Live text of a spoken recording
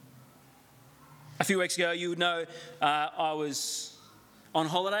A few weeks ago, you would know, I was on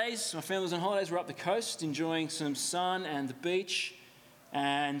holidays. My family was on holidays. We're up the coast enjoying some sun and the beach.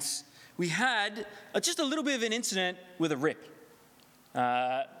 And we had just a little bit of an incident with a rip.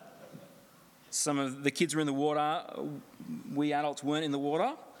 Some of the kids were in the water. We adults weren't in the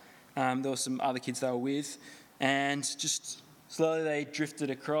water. There were some other kids they were with. And just slowly they drifted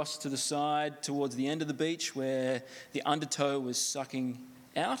across to the side towards the end of the beach where the undertow was sucking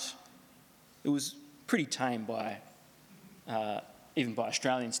out. It was pretty tame by, even by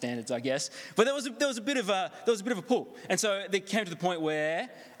Australian standards, I guess. But there was a bit of a pull, and so they came to the point where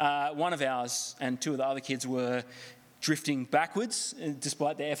one of ours and two of the other kids were drifting backwards,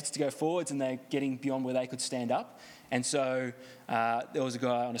 despite their efforts to go forwards, and they're getting beyond where they could stand up. And so there was a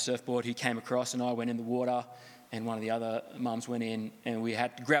guy on a surfboard who came across, and I went in the water, and one of the other mums went in, and we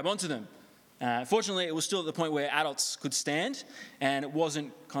had to grab onto them. Fortunately, it was still at the point where adults could stand, and it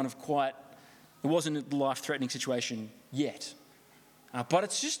wasn't a life-threatening situation yet. But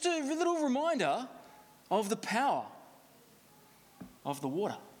it's just a little reminder of the power of the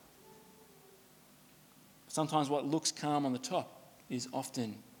water. Sometimes what looks calm on the top is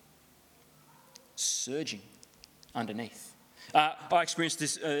often surging underneath. I experienced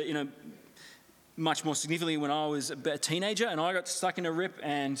this, much more significantly when I was a teenager, and I got stuck in a rip,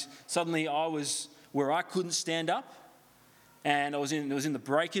 and suddenly I was where I couldn't stand up. And it was in the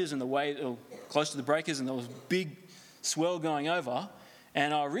breakers and the wave, close to the breakers, and there was a big swell going over.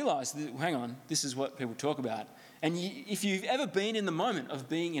 And I realised, hang on, this is what people talk about. And if you've ever been in the moment of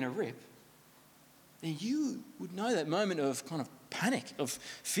being in a rip, then you would know that moment of kind of panic, of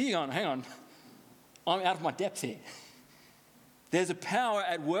fear going, hang on, I'm out of my depth here. There's a power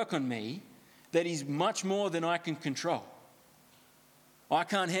at work on me that is much more than I can control. I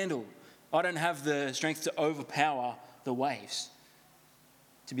can't handle. I don't have the strength to overpower the waves,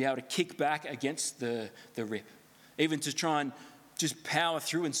 to be able to kick back against the rip, even to try and just power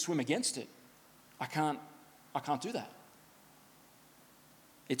through and swim against it. I can't do that.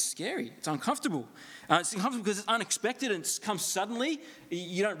 It's scary. It's uncomfortable. It's uncomfortable because it's unexpected and it comes suddenly.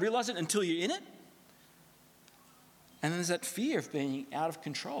 You don't realise it until you're in it. And then there's that fear of being out of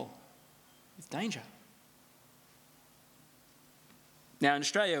control. It's danger. Now, in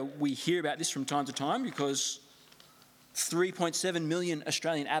Australia, we hear about this from time to time because 3.7 million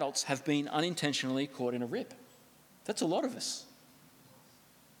Australian adults have been unintentionally caught in a rip. That's a lot of us.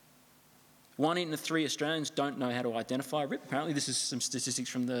 1 in 3 Australians don't know how to identify a rip. Apparently, this is some statistics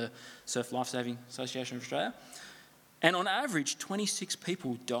from the Surf Lifesaving Association of Australia. And on average, 26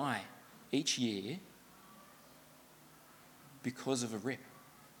 people die each year because of a rip.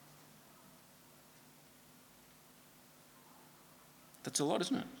 That's a lot,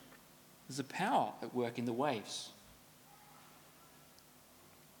 isn't it? There's a power at work in the waves.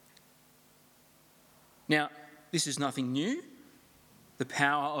 Now, this is nothing new. The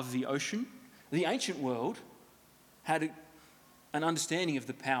power of the ocean. The ancient world had an understanding of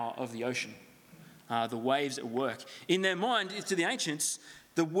the power of the ocean, the waves at work. In their mind, to the ancients,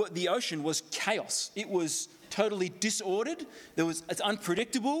 the ocean was chaos. It was totally disordered. It's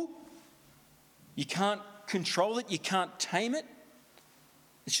unpredictable. You can't control it. You can't tame it.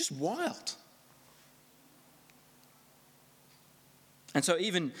 It's just wild. And so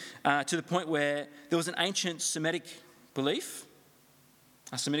even to the point where there was an ancient Semitic belief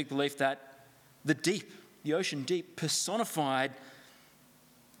that the deep, the ocean deep, personified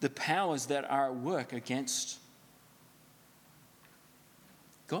the powers that are at work against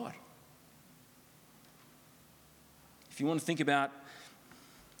God. If you want to think about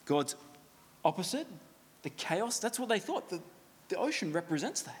God's opposite, the chaos, that's what they thought. The ocean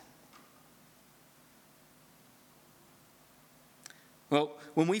represents that. Well,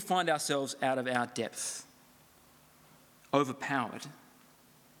 when we find ourselves out of our depth, overpowered,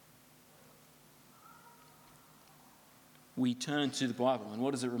 we turn to the Bible. And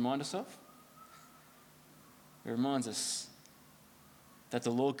what does it remind us of? It reminds us that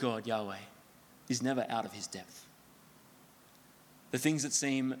the Lord God, Yahweh, is never out of his depth. The things that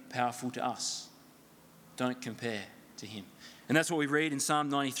seem powerful to us don't compare to him. And that's what we read in Psalm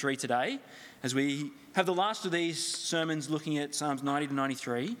 93 today, as we have the last of these sermons looking at Psalms 90 to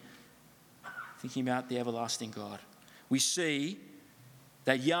 93, thinking about the everlasting God. We see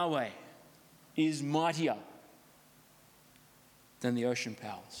that Yahweh is mightier than the ocean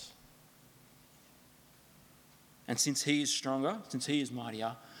powers. And since he is stronger, since he is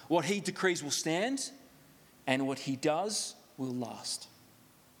mightier, what he decrees will stand, and what he does will last.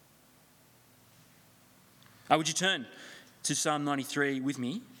 Would you turn to Psalm 93 with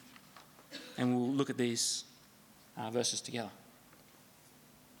me, and we'll look at these verses together.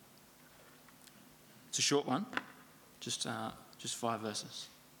 It's a short one, just 5 verses.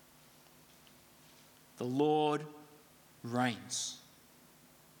 The Lord reigns.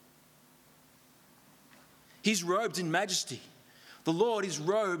 He's robed in majesty. The Lord is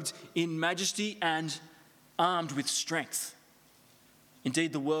robed in majesty and armed with strength.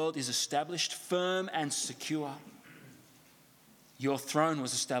 Indeed, the world is established firm and secure. Your throne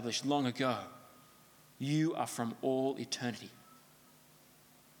was established long ago. You are from all eternity.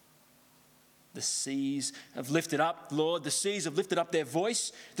 The seas have lifted up, Lord, the seas have lifted up their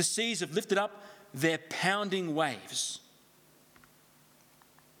voice. The seas have lifted up their pounding waves.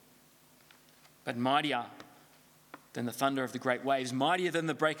 But mightier than the thunder of the great waves, mightier than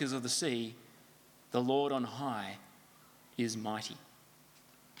the breakers of the sea, the Lord on high is mighty.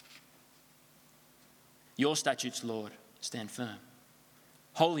 Your statutes, Lord, stand firm.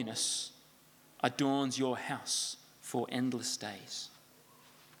 Holiness adorns your house for endless days.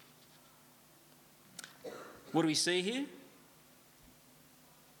 What do we see here?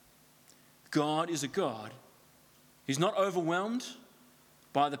 God is a God who's not overwhelmed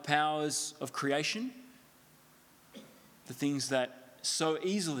by the powers of creation, the things that so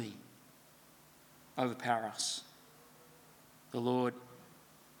easily overpower us. The Lord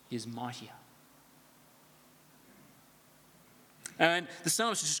is mightier. And the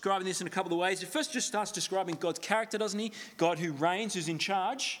psalmist is describing this in a couple of ways. He first just starts describing God's character, doesn't he? God who reigns, who's in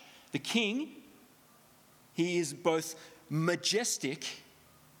charge, the king. He is both majestic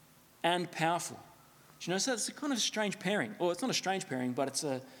and powerful. Do you notice that? It's a kind of strange pairing. Or it's not a strange pairing, but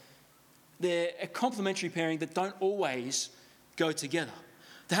they're a complementary pairing that don't always go together.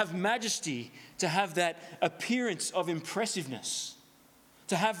 To have majesty, to have that appearance of impressiveness,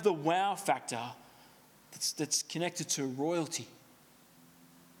 to have the wow factor that's connected to royalty.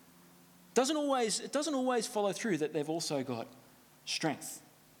 It doesn't always follow through that they've also got strength.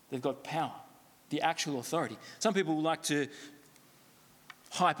 They've got power, the actual authority. Some people like to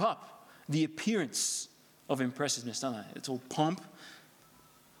hype up the appearance of impressiveness, don't they? It's all pomp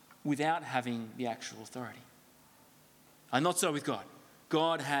without having the actual authority. And not so with God.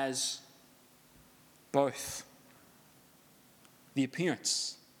 God has both the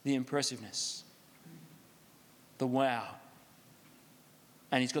appearance, the impressiveness, the wow,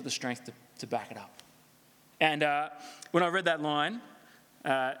 and he's got the strength to back it up. And when I read that line,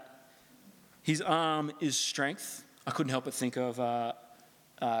 his arm is strength, I couldn't help but think of a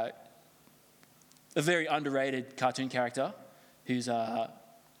very underrated cartoon character who's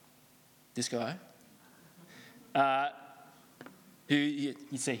this guy, who you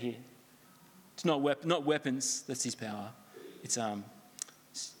see here. It's not weapons, that's his power. It's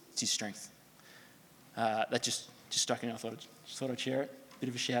his strength. That just struck me. I thought I'd share it. Bit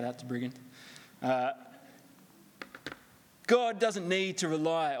of a shout out to Brigand. God doesn't need to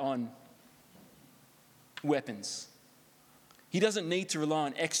rely on weapons. He doesn't need to rely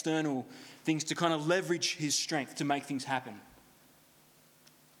on external things to kind of leverage his strength to make things happen.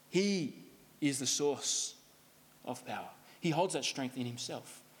 He is the source of power. He holds that strength in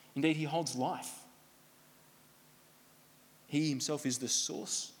himself. Indeed, he holds life. He himself is the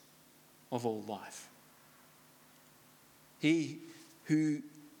source of all life. He who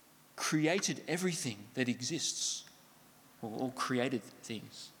created everything that exists, or all created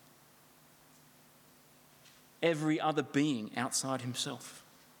things. Every other being outside himself.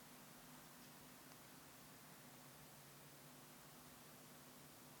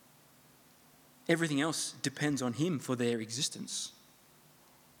 Everything else depends on him for their existence.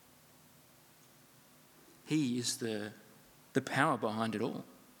 He is the power behind it all.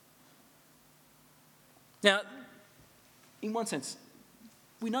 Now, in one sense,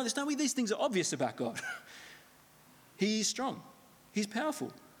 we know this, don't we? These things are obvious about God. He is strong. He's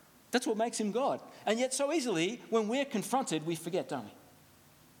powerful. That's what makes him God. And yet so easily, when we're confronted, we forget, don't we?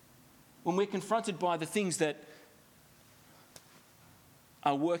 When we're confronted by the things that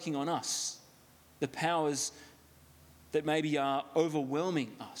are working on us, the powers that maybe are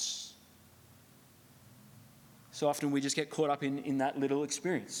overwhelming us, so often we just get caught up in that little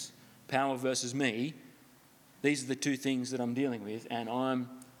experience. Power versus me. These are the two things that I'm dealing with, and I'm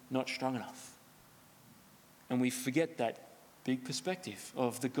not strong enough. And we forget that big perspective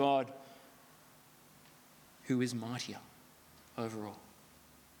of the God who is mightier overall.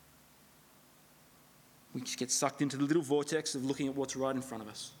 We just get sucked into the little vortex of looking at what's right in front of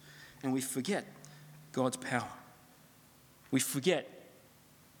us, and we forget God's power. We forget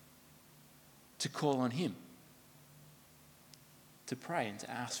to call on him, to pray and to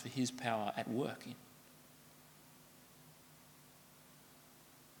ask for his power at work in.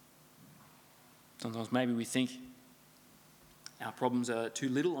 Sometimes maybe we think our problems are too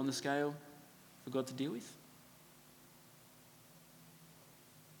little on the scale for God to deal with?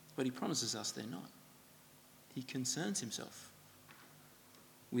 But he promises us they're not. He concerns himself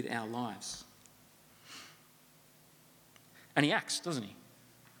with our lives. And he acts, doesn't he,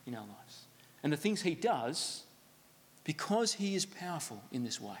 in our lives. And the things he does, because he is powerful in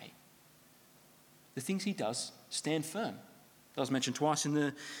this way, the things he does stand firm. That was mentioned twice in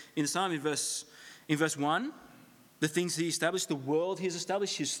the psalm. In verse 1, the things he established, the world he has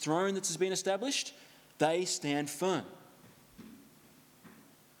established, his throne that has been established, they stand firm.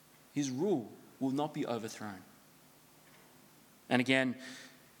 His rule will not be overthrown. And again,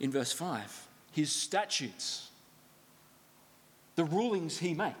 in verse 5, his statutes, the rulings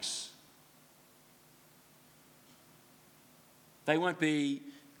he makes, they won't be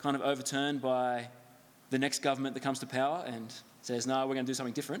kind of overturned by the next government that comes to power and says, no, we're going to do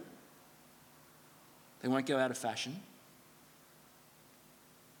something different. They won't go out of fashion.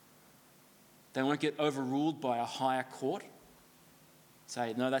 They won't get overruled by a higher court.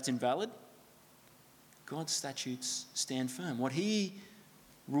 Say, no, that's invalid. God's statutes stand firm. What he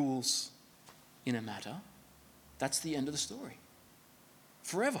rules in a matter, that's the end of the story.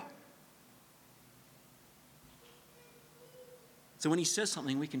 Forever. So when he says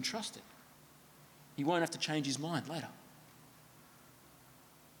something, we can trust it. He won't have to change his mind later.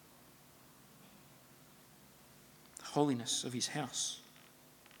 The holiness of his house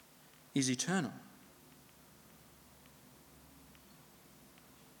is eternal.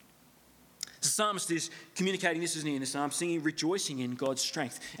 The psalmist is communicating this, isn't he, in the psalm, singing, rejoicing in God's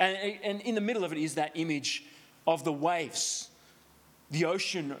strength. And in the middle of it is that image of the waves, the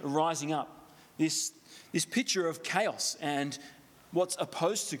ocean rising up, this picture of chaos and what's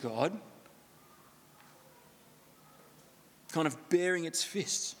opposed to God kind of baring its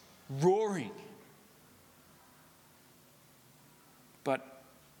fists, roaring. But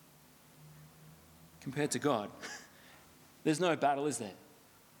compared to God, there's no battle, is there?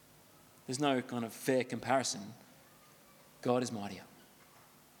 There's no kind of fair comparison. God is mightier.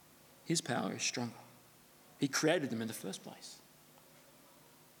 His power is stronger. He created them in the first place.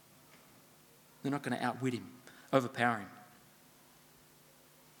 They're not going to outwit him, overpower him.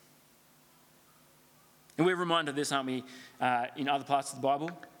 And we're reminded of this, aren't we, in other parts of the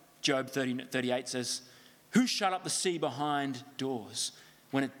Bible? Job 38 says, who shut up the sea behind doors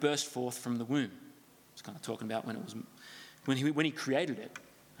when it burst forth from the womb? It's kind of talking about when he created it.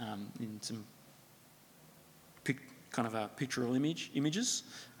 In some kind of pictorial images.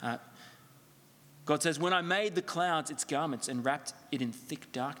 God says, when I made the clouds its garments and wrapped it in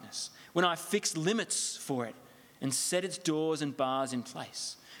thick darkness, when I fixed limits for it and set its doors and bars in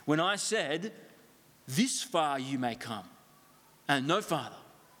place, when I said, this far you may come and no farther,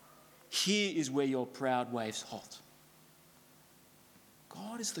 here is where your proud waves halt.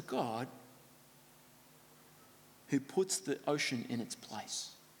 God is the God who puts the ocean in its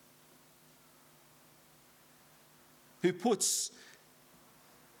place, who puts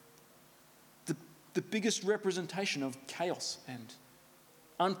the biggest representation of chaos and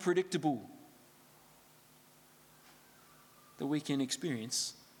unpredictable that we can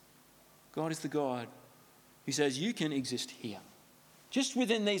experience. God is the God who says you can exist here, just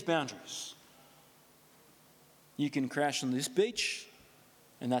within these boundaries. You can crash on this beach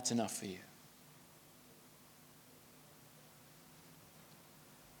and that's enough for you.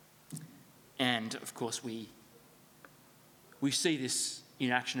 And of course we see this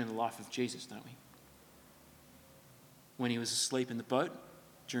in action in the life of Jesus, don't we? When he was asleep in the boat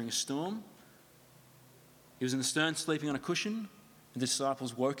during a storm, he was in the stern sleeping on a cushion, and the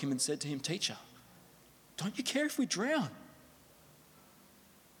disciples woke him and said to him, Teacher, don't you care if we drown?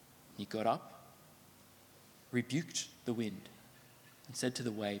 He got up, rebuked the wind, and said to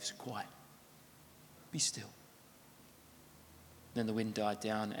the waves, Quiet, be still. Then the wind died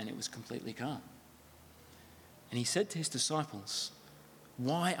down and it was completely calm. And he said to his disciples,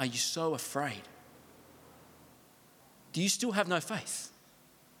 why are you so afraid? Do you still have no faith?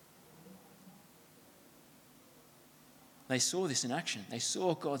 They saw this in action. They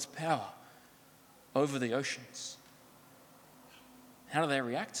saw God's power over the oceans. How do they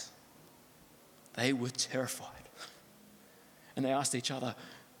react? They were terrified. And they asked each other,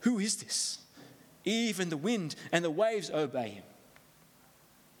 who is this? Even the wind and the waves obey him.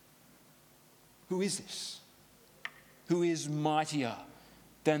 Who is this? Who is mightier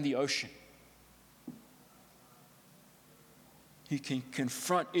than the ocean? Who can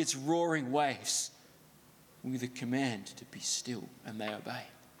confront its roaring waves with a command to be still, and they obey.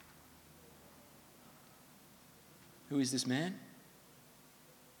 Who is this man?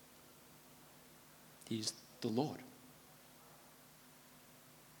 He is the Lord.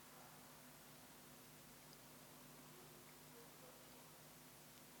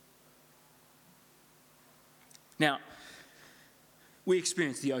 Now, we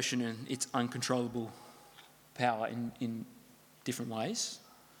experience the ocean and its uncontrollable power in different ways.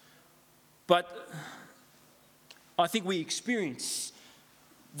 But I think we experience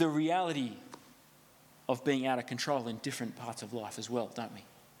the reality of being out of control in different parts of life as well, don't we?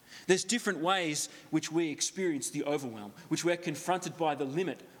 There's different ways which we experience the overwhelm, which we're confronted by the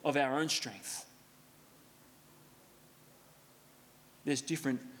limit of our own strength. There's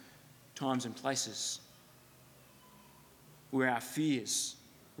different times and places where our fears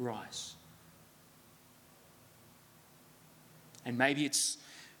rise. And maybe it's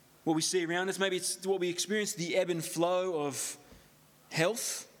what we see around us, maybe it's what we experience, the ebb and flow of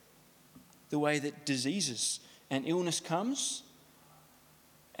health, the way that diseases and illness comes.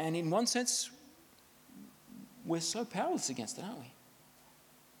 And in one sense, we're so powerless against it, aren't we?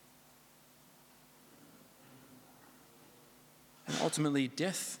 And ultimately,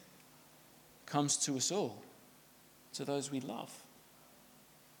 death comes to us all, to those we love.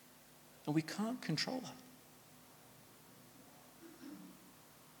 And we can't control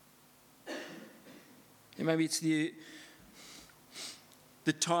that. And maybe it's the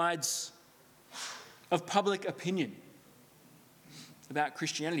tides of public opinion about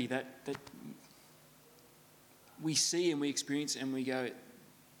Christianity that we see and we experience and we go,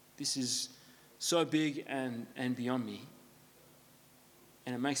 this is so big and beyond me.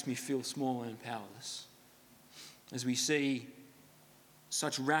 And it makes me feel small and powerless. As we see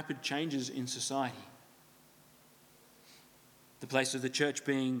such rapid changes in society. The place of the church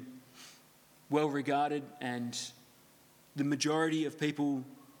being well regarded and the majority of people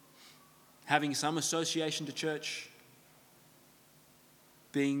having some association to church,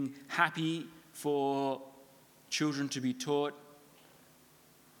 being happy for children to be taught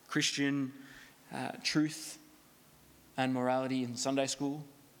Christian truth and morality in Sunday school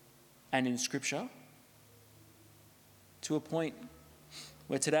and in Scripture, to a point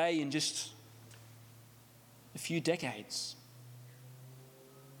where today, in just a few decades,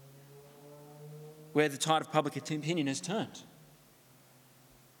 where the tide of public opinion has turned,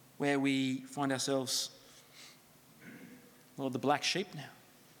 where we find ourselves, well, the black sheep now.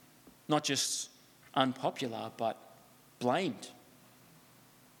 Not just unpopular, but blamed.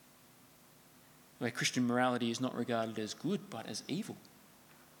 Where Christian morality is not regarded as good, but as evil,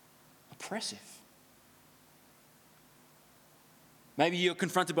 oppressive. Maybe you're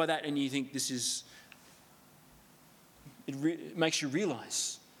confronted by that and you think it makes you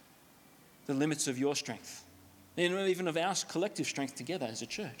realise the limits of your strength, and even of our collective strength together as a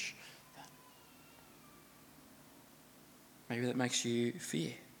church. Maybe that makes you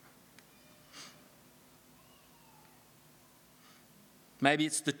fear. Maybe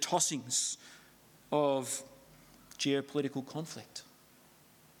it's the tossings of geopolitical conflict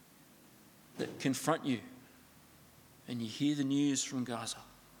that confront you and you hear the news from Gaza.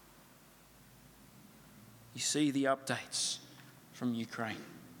 You see the updates from Ukraine.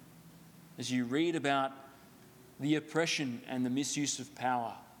 As you read about the oppression and the misuse of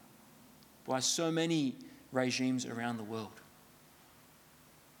power by so many regimes around the world.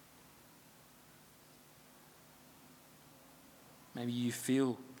 Maybe you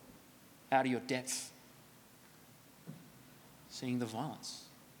feel out of your depth, seeing the violence,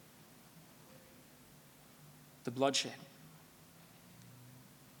 the bloodshed,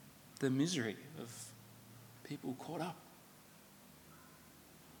 the misery of people caught up.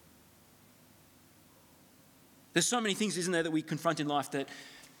 There's so many things, isn't there, that we confront in life that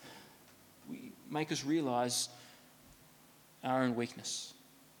we make us realise our own weakness.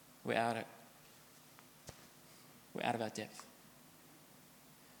 We're out of our depth.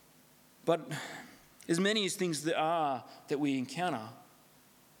 But as many as things there are that we encounter,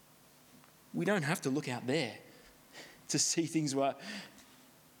 we don't have to look out there to see things where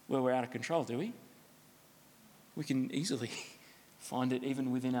we're out of control, do we? We can easily find it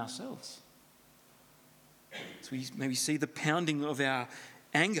even within ourselves. So we maybe see the pounding of our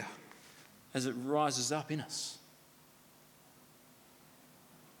anger as it rises up in us.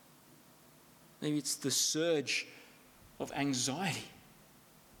 Maybe it's the surge of anxiety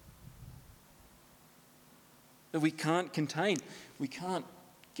that we can't contain. We can't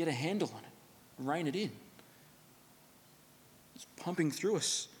get a handle on it, rein it in. It's pumping through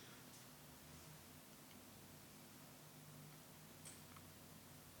us.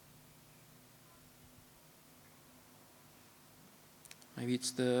 Maybe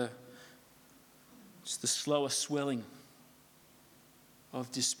it's the slower swelling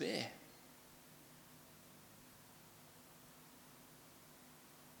of despair.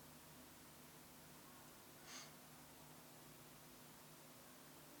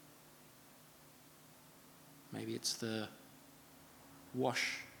 Maybe Maybe it's the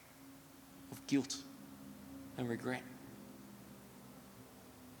wash of guilt and regret.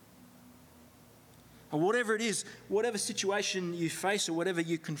 Or whatever it is, whatever situation you face or whatever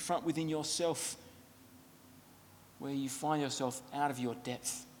you confront within yourself, where you find yourself out of your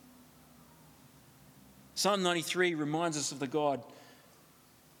depth. Psalm 93 reminds us of the God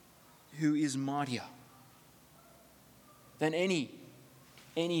who is mightier than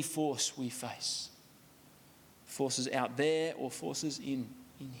any force we face. Forces out there or forces in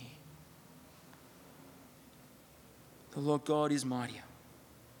here. The Lord God is mightier.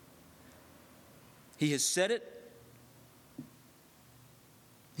 He has said it.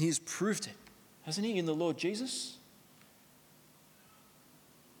 He has proved it, hasn't he, in the Lord Jesus?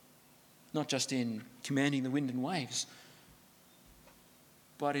 Not just in commanding the wind and waves,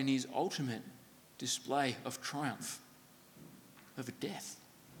 but in his ultimate display of triumph over death.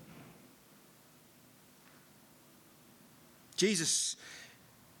 Jesus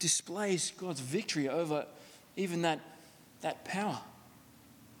displays God's victory over even that power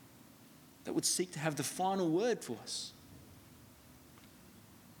that would seek to have the final word for us.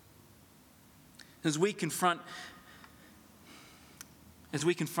 As we confront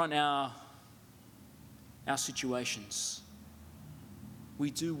our situations,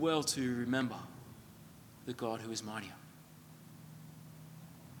 we do well to remember the God who is mightier.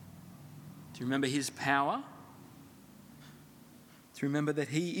 To remember his power, to remember that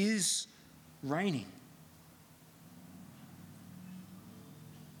he is reigning.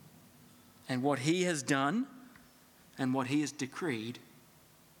 And what he has done and what he has decreed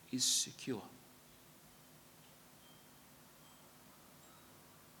is secure.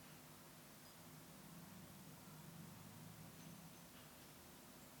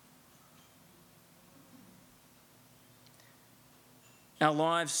 Our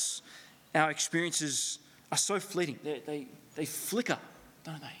lives, our experiences are so fleeting. They flicker,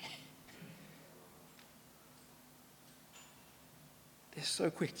 don't they? They're so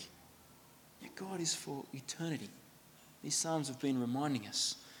quick. Yet God is for eternity. These Psalms have been reminding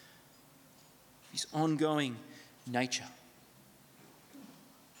us of his ongoing nature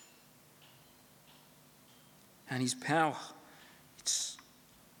and his power. It's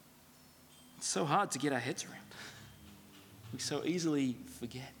so hard to get our heads around. We so easily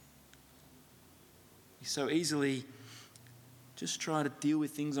forget. We so easily just try to deal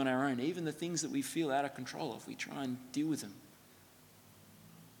with things on our own. Even the things that we feel out of control of, we try and deal with them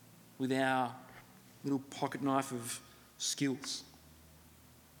with our little pocket knife of skills.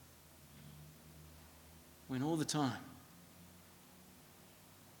 When all the time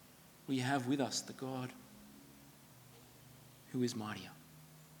we have with us the God who is mightier.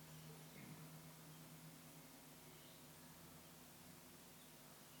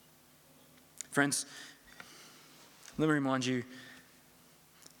 Friends, let me remind you,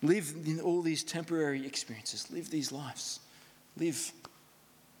 live in all these temporary experiences, live these lives, live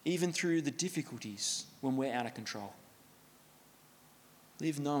even through the difficulties when we're out of control.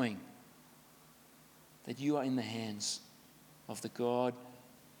 Live knowing that you are in the hands of the God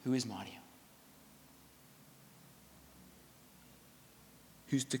who is mightier,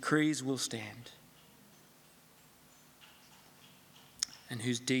 whose decrees will stand, and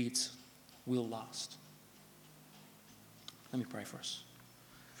whose deeds will last. Let me pray for us.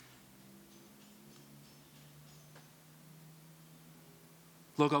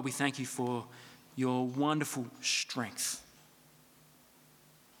 Lord God, we thank you for your wonderful strength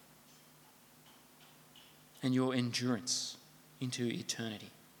and your endurance into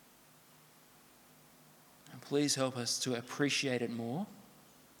eternity. And please help us to appreciate it more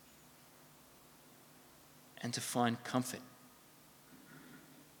and to find comfort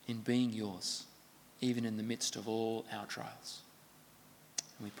in being yours, even in the midst of all our trials.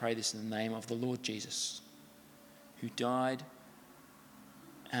 And we pray this in the name of the Lord Jesus, who died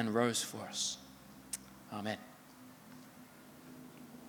and rose for us. Amen.